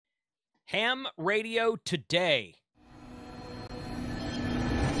Ham Radio Today.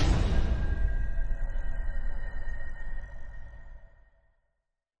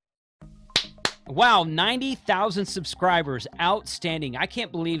 Wow, 90,000 subscribers. Outstanding. I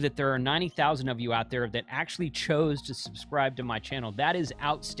can't believe that there are 90,000 of you out there that actually chose to subscribe to my channel. That is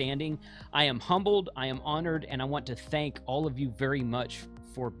outstanding. I am humbled, I am honored, and I want to thank all of you very much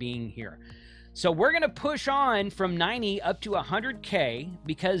for being here. So we're going to push on from 90 up to 100K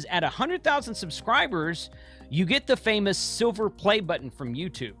because at 100,000 subscribers, you get the famous silver play button from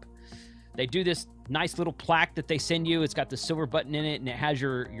YouTube. They do this nice little plaque that they send you. It's got the silver button in it, and it has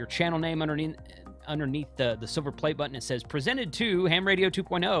your channel name underneath the silver play button. It says, presented to Ham Radio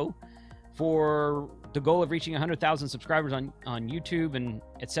 2.0 for the goal of reaching 100,000 subscribers on YouTube and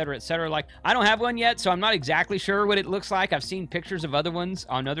et cetera, et cetera. Like, I don't have one yet, so I'm not exactly sure what it looks like. I've seen pictures of other ones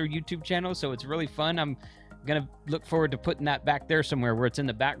on other YouTube channels, so it's really fun. I'm going to look forward to putting that back there somewhere where it's in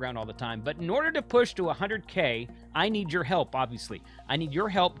the background all the time. But in order to push to 100K, I need your help, obviously. I need your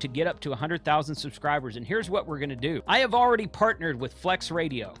help to get up to 100,000 subscribers, and here's what we're going to do. I have already partnered with Flex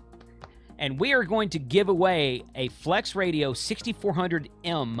Radio, and we are going to give away a Flex Radio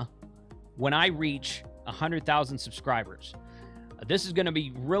 6400M when I reach 100,000 subscribers. This is going to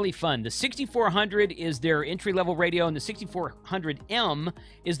be really fun. The 6400 is their entry-level radio, and the 6400M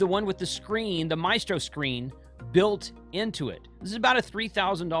is the one with the screen, the Maestro screen, built into it. This is about a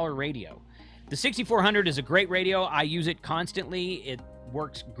 $3,000 radio. The 6400 is a great radio. I use it constantly. It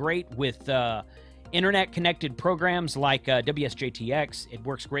works great with internet-connected programs like WSJTX. It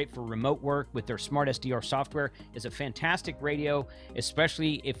works great for remote work with their Smart SDR software. It's a fantastic radio,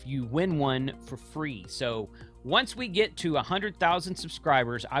 especially if you win one for free. So once we get to 100,000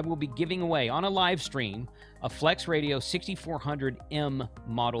 subscribers, I will be giving away on a live stream a Flex Radio 6400M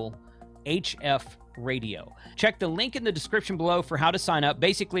model HF radio. Check the link in the description below for how to sign up.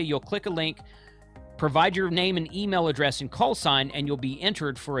 Basically, you'll click a link, provide your name and email address and call sign, and you'll be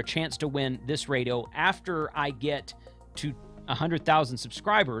entered for a chance to win this radio after I get to 100,000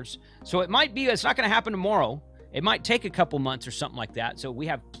 subscribers. So it's not going to happen tomorrow. It might take a couple months or something like that. So we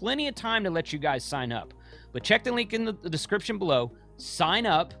have plenty of time to let you guys sign up. But check the link in the description below. Sign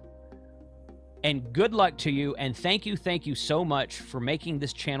up, and good luck to you. And thank you so much for making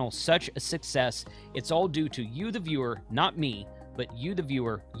this channel such a success. It's all due to you, the viewer, not me, but you, the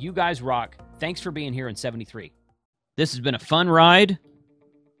viewer. You guys rock. Thanks for being here in 73. This has been a fun ride,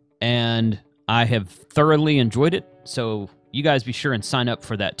 and I have thoroughly enjoyed it. So you guys be sure and sign up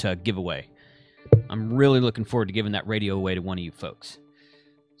for that giveaway. I'm really looking forward to giving that radio away to one of you folks.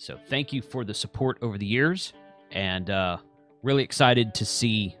 So thank you for the support over the years, and really excited to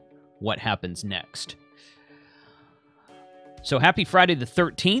see what happens next. So happy Friday the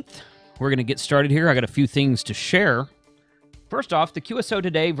 13th. We're going to get started here. I got a few things to share. First off, the QSO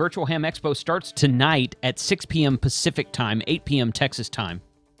Today Virtual Ham Expo starts tonight at 6 p.m. Pacific time, 8 p.m. Texas time.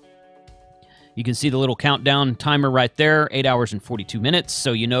 You can see the little countdown timer right there, 8 hours and 42 minutes,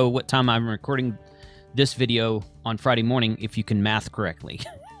 so you know what time I'm recording this video on Friday morning if you can math correctly.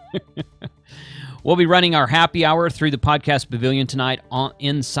 We'll be running our happy hour through the Podcast Pavilion tonight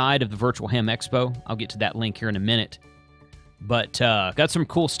inside of the Virtual Ham Expo. I'll get to that link here in a minute. But got some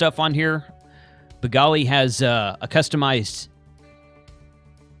cool stuff on here. Begali has a customized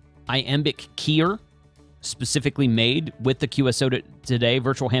iambic keyer specifically made with the QSO Today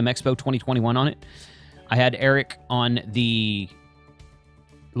Virtual Ham Expo 2021 on it. I had Eric on the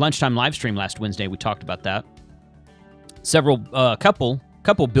lunchtime live stream last Wednesday. We talked about that.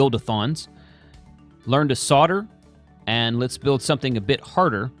 Couple build-a-thons. Learn to solder, and let's build something a bit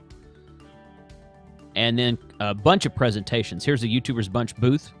harder. And then a bunch of presentations. Here's the YouTubers Bunch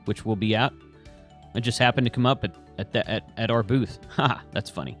booth, which we'll be at. It just happened to come up at our booth. Ha,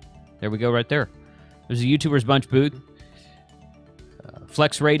 that's funny. There we go right there. There's a YouTubers Bunch booth.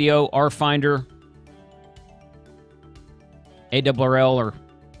 Flex Radio, R-Finder, ARRL are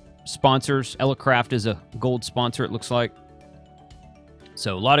sponsors. Elecraft is a gold sponsor, it looks like.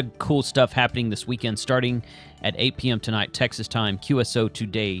 So a lot of cool stuff happening this weekend, starting at 8 p.m. tonight, Texas time. QSO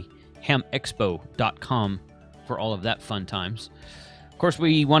Today, hamexpo.com for all of that fun times. Of course,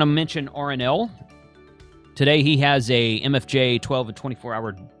 we want to mention RNL. Today he has a MFJ 12 and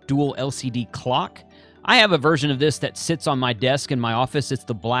 24-hour dual LCD clock. I have a version of this that sits on my desk in my office. It's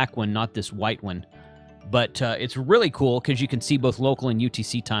the black one, not this white one. But it's really cool because you can see both local and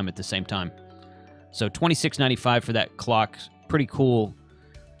UTC time at the same time. So $26.95 for that clock. Pretty cool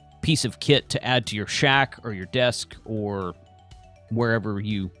piece of kit to add to your shack or your desk or wherever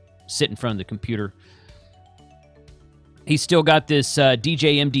you sit in front of the computer. He's still got this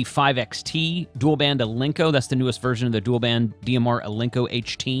DJ MD5XT dual band Alinco. That's the newest version of the dual band DMR Alinco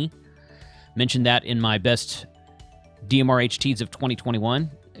HT. Mentioned that in my best DMR HTs of 2021.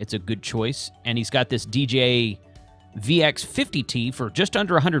 It's a good choice. And he's got this DJ VX50T for just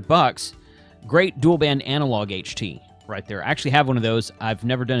under $100. Great dual band analog HT right there. I actually have one of those. I've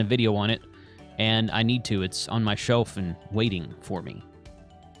never done a video on it, and I need to. It's on my shelf and waiting for me.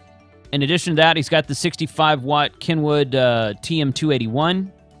 In addition to that, he's got the 65-watt Kenwood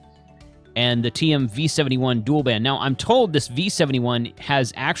TM281 and the TM V71 dual band. Now, I'm told this V71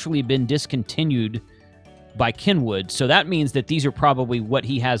 has actually been discontinued by Kenwood, so that means that these are probably what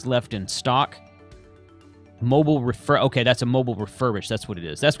he has left in stock. Okay, that's a mobile refurbished. That's what it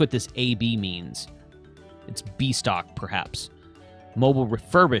is. That's what this AB means. It's B stock, perhaps. Mobile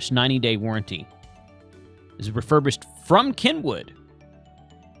refurbished, 90-day warranty. Is refurbished from Kenwood.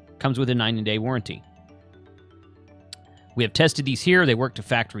 Comes with a 90-day warranty. We have tested these here. They work to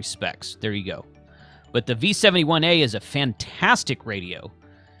factory specs. There you go. But the V71A is a fantastic radio.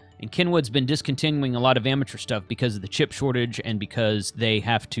 And Kenwood's been discontinuing a lot of amateur stuff because of the chip shortage and because they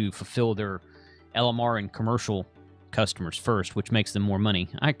have to fulfill their LMR and commercial customers first, which makes them more money.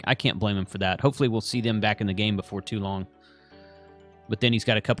 I can't blame him for that. Hopefully we'll see them back in the game before too long. But then he's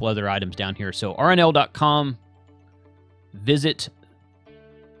got a couple other items down here. So rnl.com, visit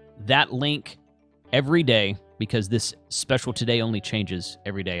that link every day because this special today only changes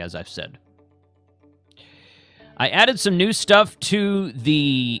every day, as I've said. I added some new stuff to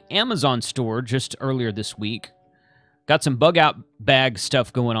the Amazon store just earlier this week. Got some bug out bag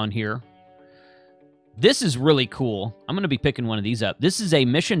stuff going on here. This is really cool. I'm going to be picking one of these up. This is a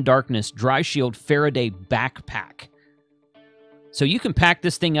Mission Darkness Dry Shield Faraday backpack. So you can pack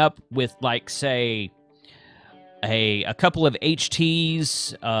this thing up with, like, say, a couple of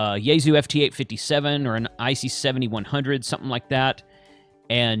HTs, Yaesu FT857 or an IC7100, something like that,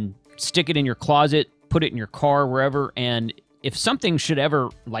 and stick it in your closet, put it in your car, wherever, and if something should ever,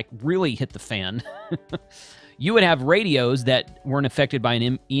 like, really hit the fan, you would have radios that weren't affected by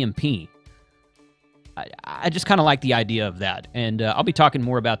an EMP. I just kind of like the idea of that, and I'll be talking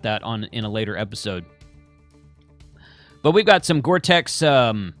more about that in a later episode. But we've got some Gore-Tex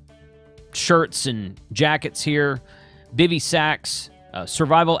shirts and jackets here, bivy sacks,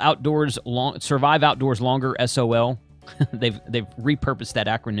 Survive Outdoors Longer, SOL. they've repurposed that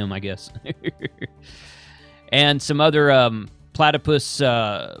acronym, I guess. And some other platypus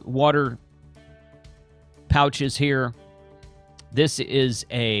water pouches here. This is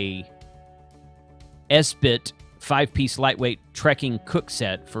a S-Bit 5-piece lightweight trekking cook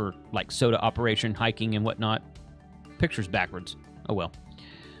set for, like, soda operation, hiking, and whatnot. Picture's backwards. Oh, well.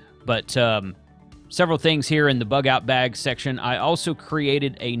 But several things here in the bug out bag section. I also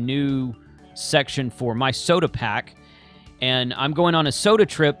created a new section for my soda pack, and I'm going on a soda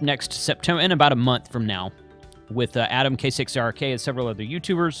trip next September, in about a month from now, with Adam K6RK and several other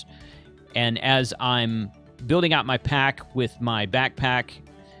YouTubers. And as I'm building out my pack with my backpack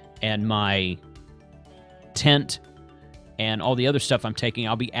and my tent and all the other stuff I'm taking,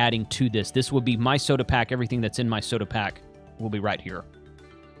 I'll be adding to this. This will be my soda pack. Everything that's in my soda pack will be right here.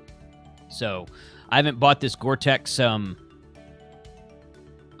 So I haven't bought this Gore-Tex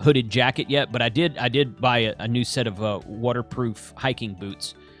hooded jacket yet, but I did buy a new set of waterproof hiking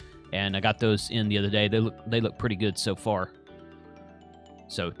boots, and I got those in the other day. They look pretty good so far.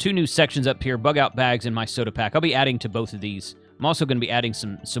 So 2 new sections up here, bug out bags and my soda pack. I'll be adding to both of these. I'm also going to be adding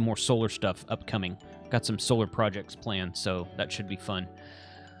some more solar stuff upcoming. Got some solar projects planned, so that should be fun.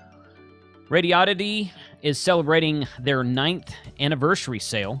 Radiodity is celebrating their 9th anniversary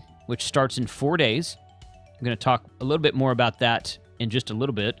sale, which starts in 4 days. I'm going to talk a little bit more about that in just a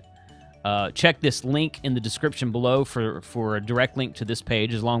little bit. Check this link in the description below for a direct link to this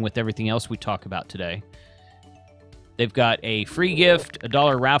page, along with everything else we talk about today. They've got a free gift, a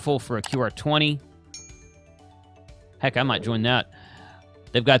 $1 raffle for a QR20. Heck, I might join that.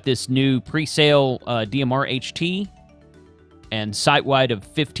 They've got this new pre-sale DMR HT, and site-wide of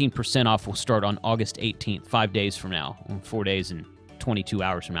 15% off will start on August 18th, 5 days from now, 4 days and 22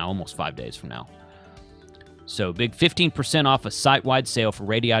 hours from now, almost 5 days from now. So big 15% off a site-wide sale for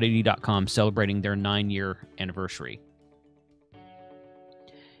Radiodity.com, celebrating their 9-year anniversary.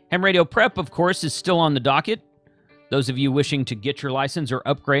 Ham Radio Prep, of course, is still on the docket. Those of you wishing to get your license or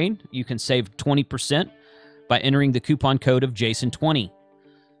upgrade, you can save 20% by entering the coupon code of Jason20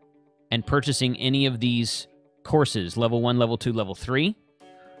 and purchasing any of these courses, Level 1, Level 2, Level 3.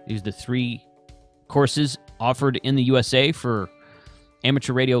 These are the 3 courses offered in the USA for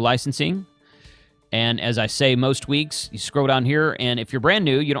amateur radio licensing. And as I say most weeks, you scroll down here, and if you're brand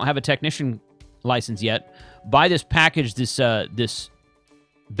new, you don't have a technician license yet, buy this package, this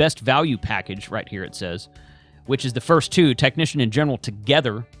best value package right here, it says, which is the first 2, technician and general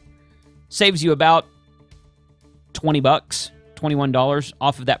together, Saves you about $20, $21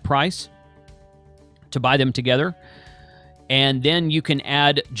 off of that price to buy them together. And then you can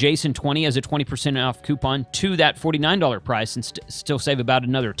add Jason20 as a 20% off coupon to that $49 price and still save about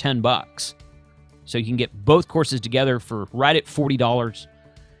another $10. So you can get both courses together for right at $40.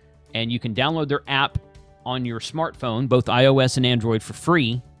 And you can download their app on your smartphone, both iOS and Android, for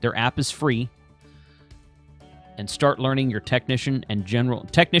free. Their app is free. And start learning your technician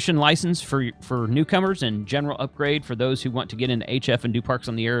license for newcomers, and general upgrade for those who want to get into HF and do parks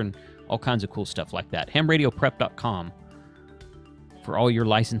on the air and all kinds of cool stuff like that. HamRadioPrep.com for all your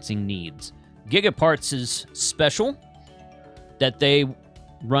licensing needs. Gigaparts' special that they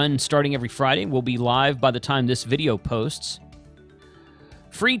run starting every Friday will be live by the time this video posts.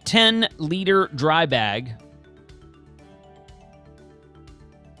 Free 10-liter dry bag.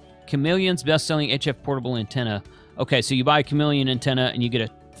 Chameleon's best-selling HF portable antenna. Okay, so you buy a Chameleon antenna and you get a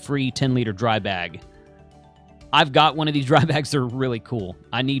free 10-liter dry bag. I've got one of these dry bags. They're really cool.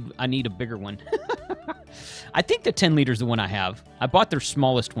 I need a bigger one. I think the 10-liter is the one I have. I bought their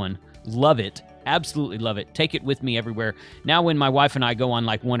smallest one. Love it. Absolutely love it. Take it with me everywhere. Now when my wife and I go on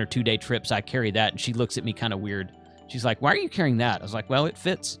like 1 or 2 day trips, I carry that, and she looks at me kind of weird. She's like, why are you carrying that? I was like, well, it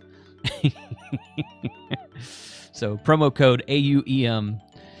fits. So promo code AUEM.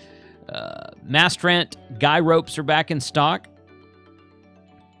 Mastrant guy ropes are back in stock.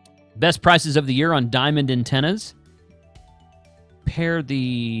 Best prices of the year on diamond antennas. Pair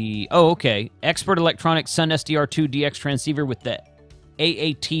the... Oh, okay. Expert Electronics Sun SDR2 DX transceiver with the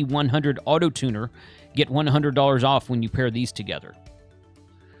AAT 100 auto tuner. Get $100 off when you pair these together.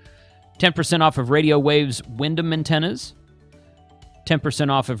 10% off of Radio Wave's Wyndham antennas. 10%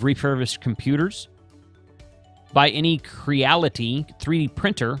 off of refurbished computers. Buy any Creality 3D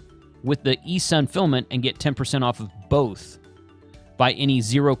printer with the eSun filament and get 10% off of both. Buy any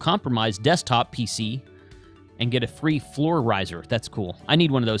Zero Compromise desktop PC and get a free floor riser. That's cool. I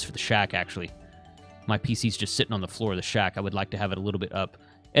need one of those for the shack, actually. My PC's just sitting on the floor of the shack. I would like to have it a little bit up.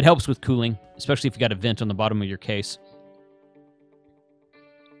 It helps with cooling, especially if you got a vent on the bottom of your case.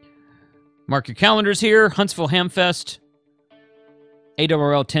 Mark your calendars here. Huntsville Hamfest,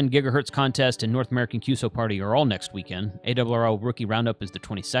 ARRL 10 gigahertz contest, and North American QSO party are all next weekend. ARRL Rookie Roundup is the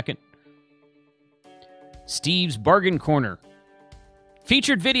 22nd. Steve's Bargain Corner.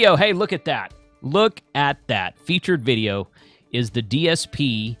 Featured video. Hey, look at that. Look at that. Featured video is the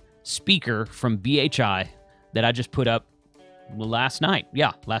DSP speaker from BHI that I just put up last night.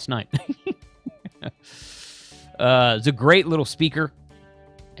 Yeah, last night. It's a great little speaker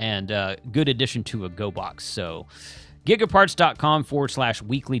and good addition to a Go box. So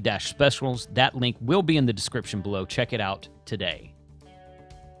gigaparts.com/weekly-specials. That link will be in the description below. Check it out today.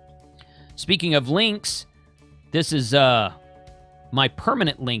 Speaking of links, this is my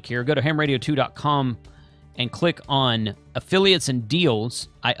permanent link here. Go to hamradio2.com and click on affiliates and deals.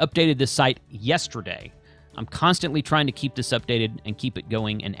 I updated this site yesterday. I'm constantly trying to keep this updated and keep it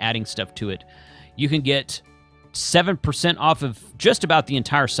going and adding stuff to it. You can get 7% off of just about the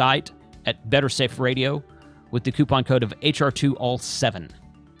entire site at Better Safe Radio with the coupon code of HR2ALL7.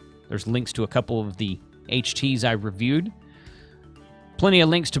 There's links to a couple of the HTs I reviewed. Plenty of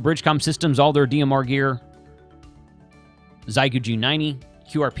links to Bridgecom Systems, all their DMR gear, Zygo G90,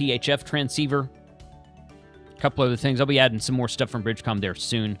 QRP HF transceiver, a couple other things. I'll be adding some more stuff from Bridgecom there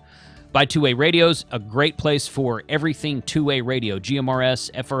soon. Buy two-way radios, a great place for everything two-way radio. GMRS,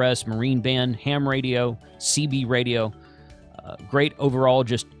 FRS, Marine Band, ham radio, CB radio. Great overall,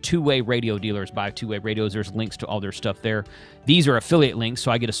 just two-way radio dealers. Buy two-way radios. There's links to all their stuff there. These are affiliate links, so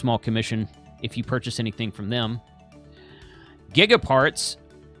I get a small commission if you purchase anything from them. Gigaparts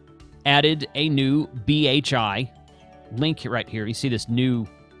added a new BHI link right here. You see this new...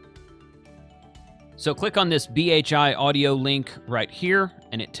 So click on this BHI audio link right here,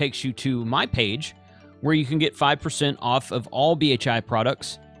 and it takes you to my page where you can get 5% off of all BHI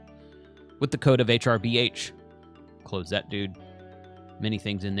products with the code of HRBH. Close that, dude. Many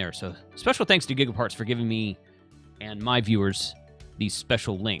things in there. So special thanks to Gigaparts for giving me and my viewers these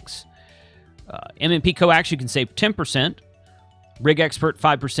special links. MMP Coax, you can save 10%. Rig Expert,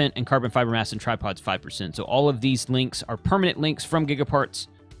 5%. And Carbon Fiber Mass and Tripods, 5%. So all of these links are permanent links from Gigaparts.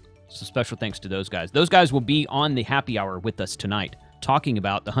 So special thanks to those guys. Those guys will be on the happy hour with us tonight, talking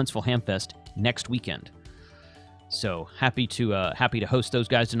about the Huntsville Hamfest next weekend. So happy to host those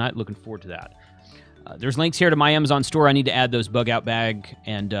guys tonight. Looking forward to that. There's links here to my Amazon store. I need to add those bug out bag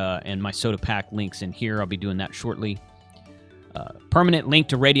and my soda pack links in here. I'll be doing that shortly. Permanent link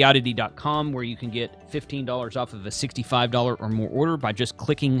to Radioddity.com where you can get $15 off of a $65 or more order by just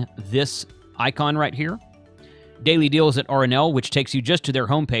clicking this icon right here. Daily deals at RNL, which takes you just to their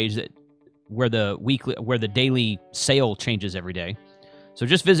homepage. where the daily sale changes every day. So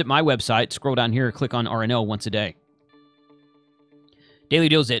just visit my website, scroll down here, click on RNL once a day. Daily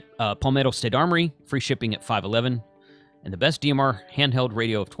deals at Palmetto State Armory, free shipping at 511. And the best DMR handheld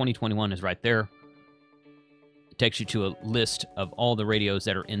radio of 2021 is right there. It takes you to a list of all the radios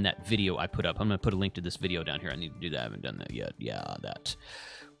that are in that video I put up. I'm going to put a link to this video down here. I need to do that. I haven't done that yet. Yeah, that.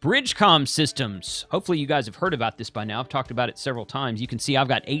 Bridgecom Systems. Hopefully you guys have heard about this by now. I've talked about it several times. You can see I've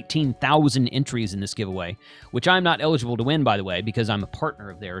got 18,000 entries in this giveaway, which I'm not eligible to win, by the way, because I'm a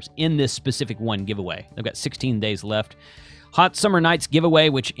partner of theirs in this specific one giveaway. I've got 16 days left. Hot Summer Nights giveaway,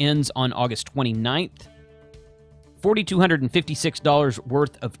 which ends on August 29th. $4,256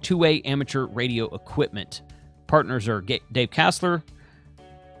 worth of two-way amateur radio equipment. Partners are Dave Kassler,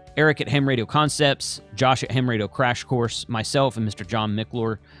 Eric at Ham Radio Concepts, Josh at Ham Radio Crash Course, myself, and Mr. John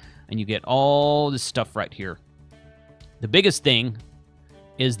Micklor. And you get all this stuff right here. The biggest thing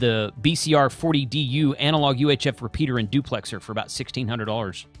is the BCR 40DU analog UHF repeater and duplexer for about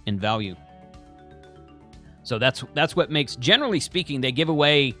 $1,600 in value. So that's what makes, generally speaking, they give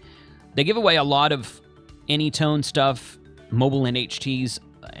away a lot of Anytone stuff, mobile NHTs,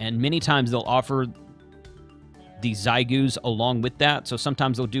 and many times they'll offer the Zygus along with that. So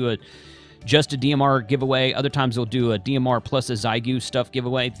sometimes they'll do just a DMR giveaway. Other times they'll do a DMR plus a Zygus stuff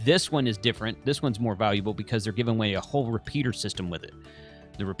giveaway. This one is different. This one's more valuable because they're giving away a whole repeater system with it.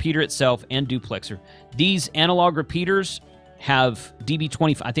 The repeater itself and duplexer. These analog repeaters have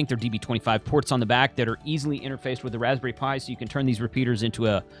DB25, I think they're DB25 ports on the back that are easily interfaced with the Raspberry Pi, so you can turn these repeaters into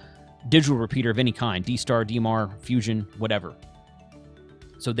a digital repeater of any kind, D-Star, DMR, Fusion, whatever.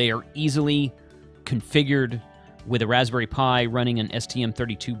 So they are easily configured with a Raspberry Pi running an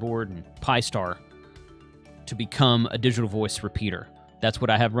STM32 board and Pi-Star to become a digital voice repeater. That's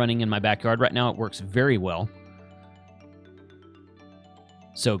what I have running in my backyard right now. It works very well.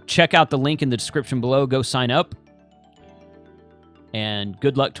 So check out the link in the description below. Go sign up. And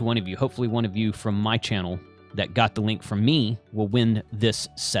good luck to one of you. Hopefully one of you from my channel that got the link from me will win this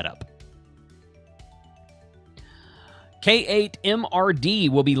setup. K8MRD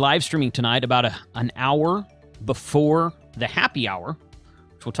will be live streaming tonight about an hour before the happy hour,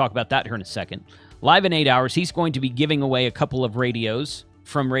 which we'll talk about that here in a second. Live in 8 hours, he's going to be giving away a couple of radios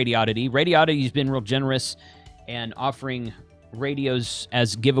from Radioddity. Radioddity's been real generous and offering radios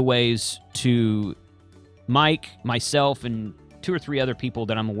as giveaways to Mike, myself, and 2 or 3 other people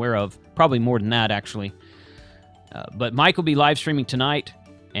that I'm aware of. Probably more than that, actually. But Mike will be live streaming tonight,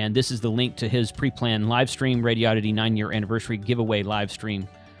 and this is the link to his pre-planned live stream, Radioddity 9-year anniversary giveaway live stream.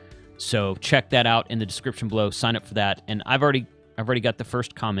 So check that out in the description below. Sign up for that. And I've already got the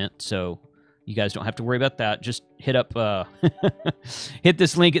first comment, so you guys don't have to worry about that. Just hit up, hit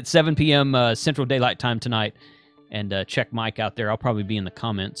this link at 7 p.m. Central Daylight Time tonight, and check Mike out there. I'll probably be in the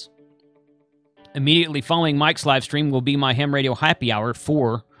comments. Immediately following Mike's live stream will be my Ham Radio Happy Hour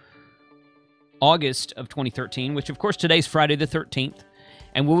for August of 2013, which of course today's Friday the 13th.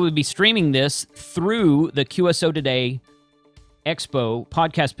 And we will be streaming this through the QSO Today Expo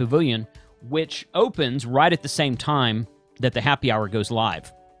Podcast Pavilion, which opens right at the same time that the happy hour goes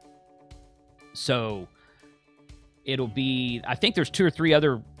live. So it'll be, I think there's 2 or 3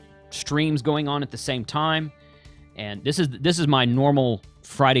 other streams going on at the same time. And this is my normal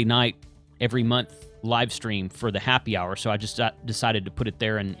Friday night every month live stream for the happy hour. So I just decided to put it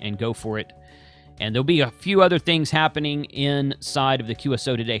there and go for it. And there'll be a few other things happening inside of the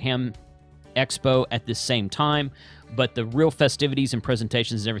QSO Today Ham Expo at this same time, but the real festivities and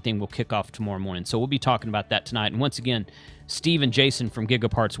presentations and everything will kick off tomorrow morning. So we'll be talking about that tonight. And once again, Steve and Jason from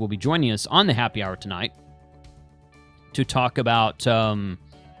Gigaparts will be joining us on the happy hour tonight to talk about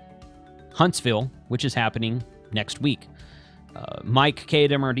Huntsville, which is happening next week. Mike,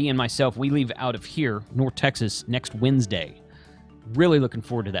 K8MRD, and myself, we leave out of here, North Texas, next Wednesday. Really looking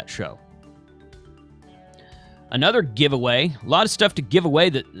forward to that show. Another giveaway. A lot of stuff to give away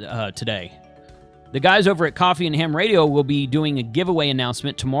today. The guys over at Coffee and Ham Radio will be doing a giveaway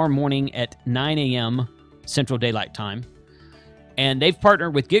announcement tomorrow morning at 9 a.m. Central Daylight Time. And they've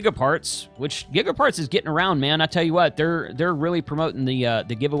partnered with Gigaparts, which Gigaparts is getting around, man. I tell you what, they're really promoting the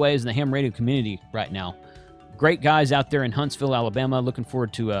giveaways in the ham radio community right now. Great guys out there in Huntsville, Alabama. Looking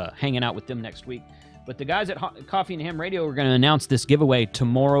forward to hanging out with them next week. But the guys at Coffee and Ham Radio are going to announce this giveaway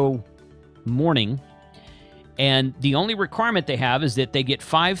tomorrow morning. And the only requirement they have is that they get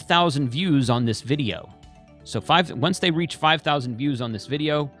 5,000 views on this video. So once they reach 5,000 views on this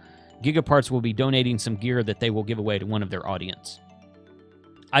video, Gigaparts will be donating some gear that they will give away to one of their audience.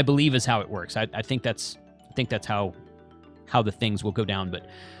 I believe is how it works. I think that's how the things will go down. But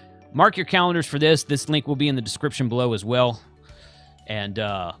mark your calendars for this. This link will be in the description below as well. and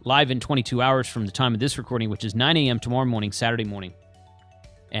live in 22 hours from the time of this recording, which is 9 a.m. tomorrow morning, Saturday morning.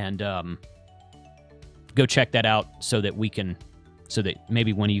 And go check that out so that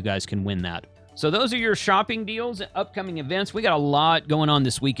maybe one of you guys can win that. So those are your shopping deals, upcoming events. We got a lot going on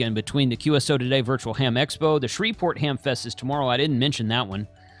this weekend between the QSO Today Virtual Ham Expo. The Shreveport Ham Fest is tomorrow. I didn't mention that one.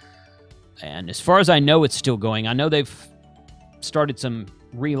 And as far as I know, it's still going. I know they've started some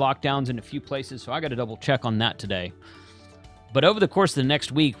re-lockdowns in a few places, so I got to double check on that today. But over the course of the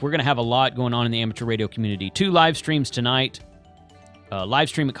next week, we're going to have a lot going on in the amateur radio community. 2 live streams tonight. Live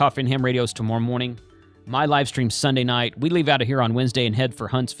stream at Coffee and Ham Radios tomorrow morning. My live stream Sunday night. We leave out of here on Wednesday and head for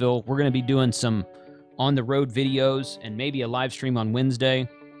Huntsville. We're going to be doing some on-the-road videos and maybe a live stream on Wednesday.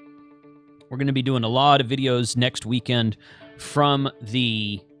 We're going to be doing a lot of videos next weekend from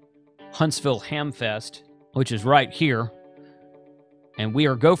the Huntsville Ham Fest, which is right here. And we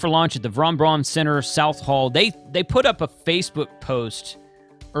are go for launch at the Von Braun Center, South Hall. They put up a Facebook post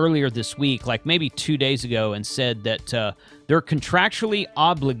earlier this week, like maybe 2 days ago, and said that they're contractually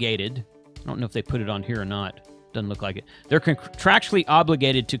obligated. I don't know if they put it on here or not. Doesn't look like it. They're contractually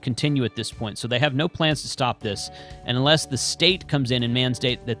obligated to continue at this point, so they have no plans to stop this. And unless the state comes in and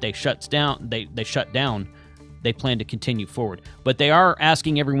mandates that they shut down, they plan to continue forward. But they are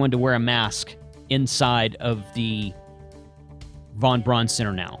asking everyone to wear a mask inside of the Von Braun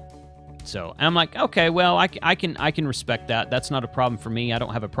Center now. So I'm like, okay, well, I can respect that. That's not a problem for me. I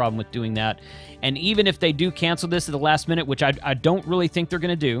don't have a problem with doing that. And even if they do cancel this at the last minute, which I don't really think they're going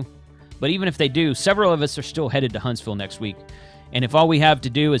to do, but even if they do, several of us are still headed to Huntsville next week. And if all we have to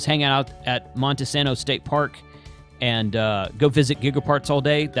do is hang out at Montesano State Park and go visit Gigaparts all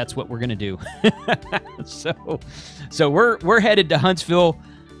day, that's what we're going to do. So we're headed to Huntsville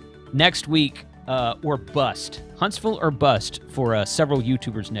next week, or bust. Huntsville or bust for several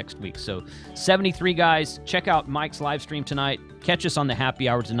YouTubers next week. So 73 guys, check out Mike's live stream tonight. Catch us on the happy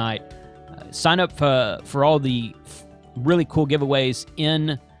hour tonight. Sign up for all the really cool giveaways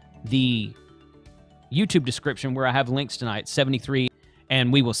in the YouTube description where I have links tonight, 73,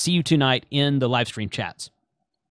 and we will see you tonight in the live stream chats.